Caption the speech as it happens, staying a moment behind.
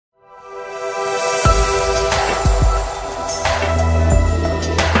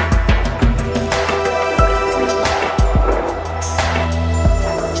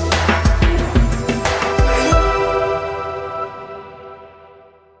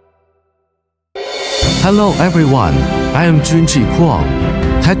Hello everyone, I am Junji Kwong,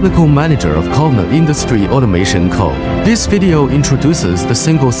 Technical Manager of Kovner Industry Automation Co. This video introduces the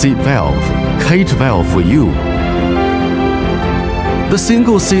single-seat valve, cage valve for you. The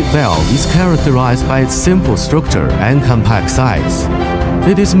single-seat valve is characterized by its simple structure and compact size.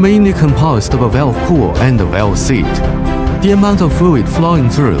 It is mainly composed of a valve core and a valve seat. The amount of fluid flowing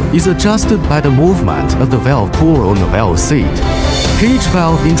through is adjusted by the movement of the valve core on the valve seat. Cage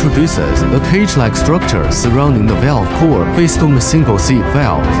valve introduces a cage-like structure surrounding the valve core based on the single-seat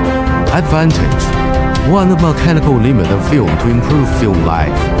valve. Advantage: 1. A mechanical limit of film to improve film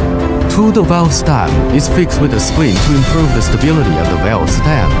life. 2. The valve stem is fixed with a spring to improve the stability of the valve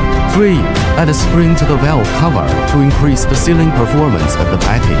stem. 3. Add a spring to the valve cover to increase the sealing performance of the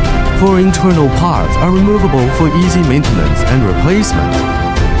backing. 4. Internal parts are removable for easy maintenance and replacement.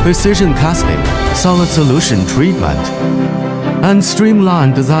 Precision casting, solid solution treatment, and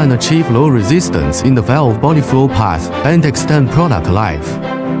streamlined design achieve low resistance in the valve body flow path and extend product life.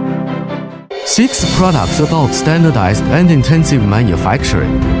 6 products adopt standardized and intensive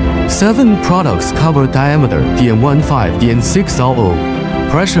manufacturing. 7 products cover diameter DN15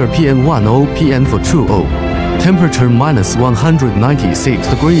 DN600, pressure PN10 PN420, temperature -196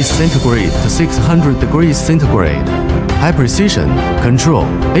 degrees centigrade to 600 degrees centigrade. High precision, control,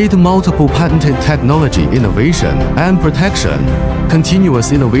 8 multiple patented technology innovation and protection,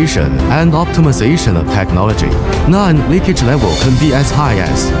 continuous innovation and optimization of technology. 9 leakage level can be as high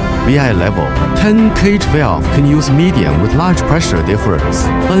as VI level. 10 cage valve can use medium with large pressure difference.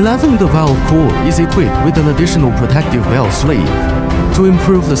 11 the valve core is equipped with an additional protective valve sleeve to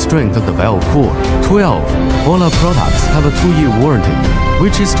improve the strength of the valve core. 12 all our products have a 2-year warranty,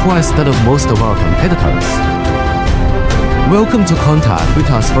 which is twice that of most of our competitors. Welcome to contact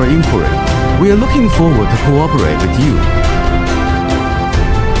with us for inquiry. We are looking forward to cooperate with you.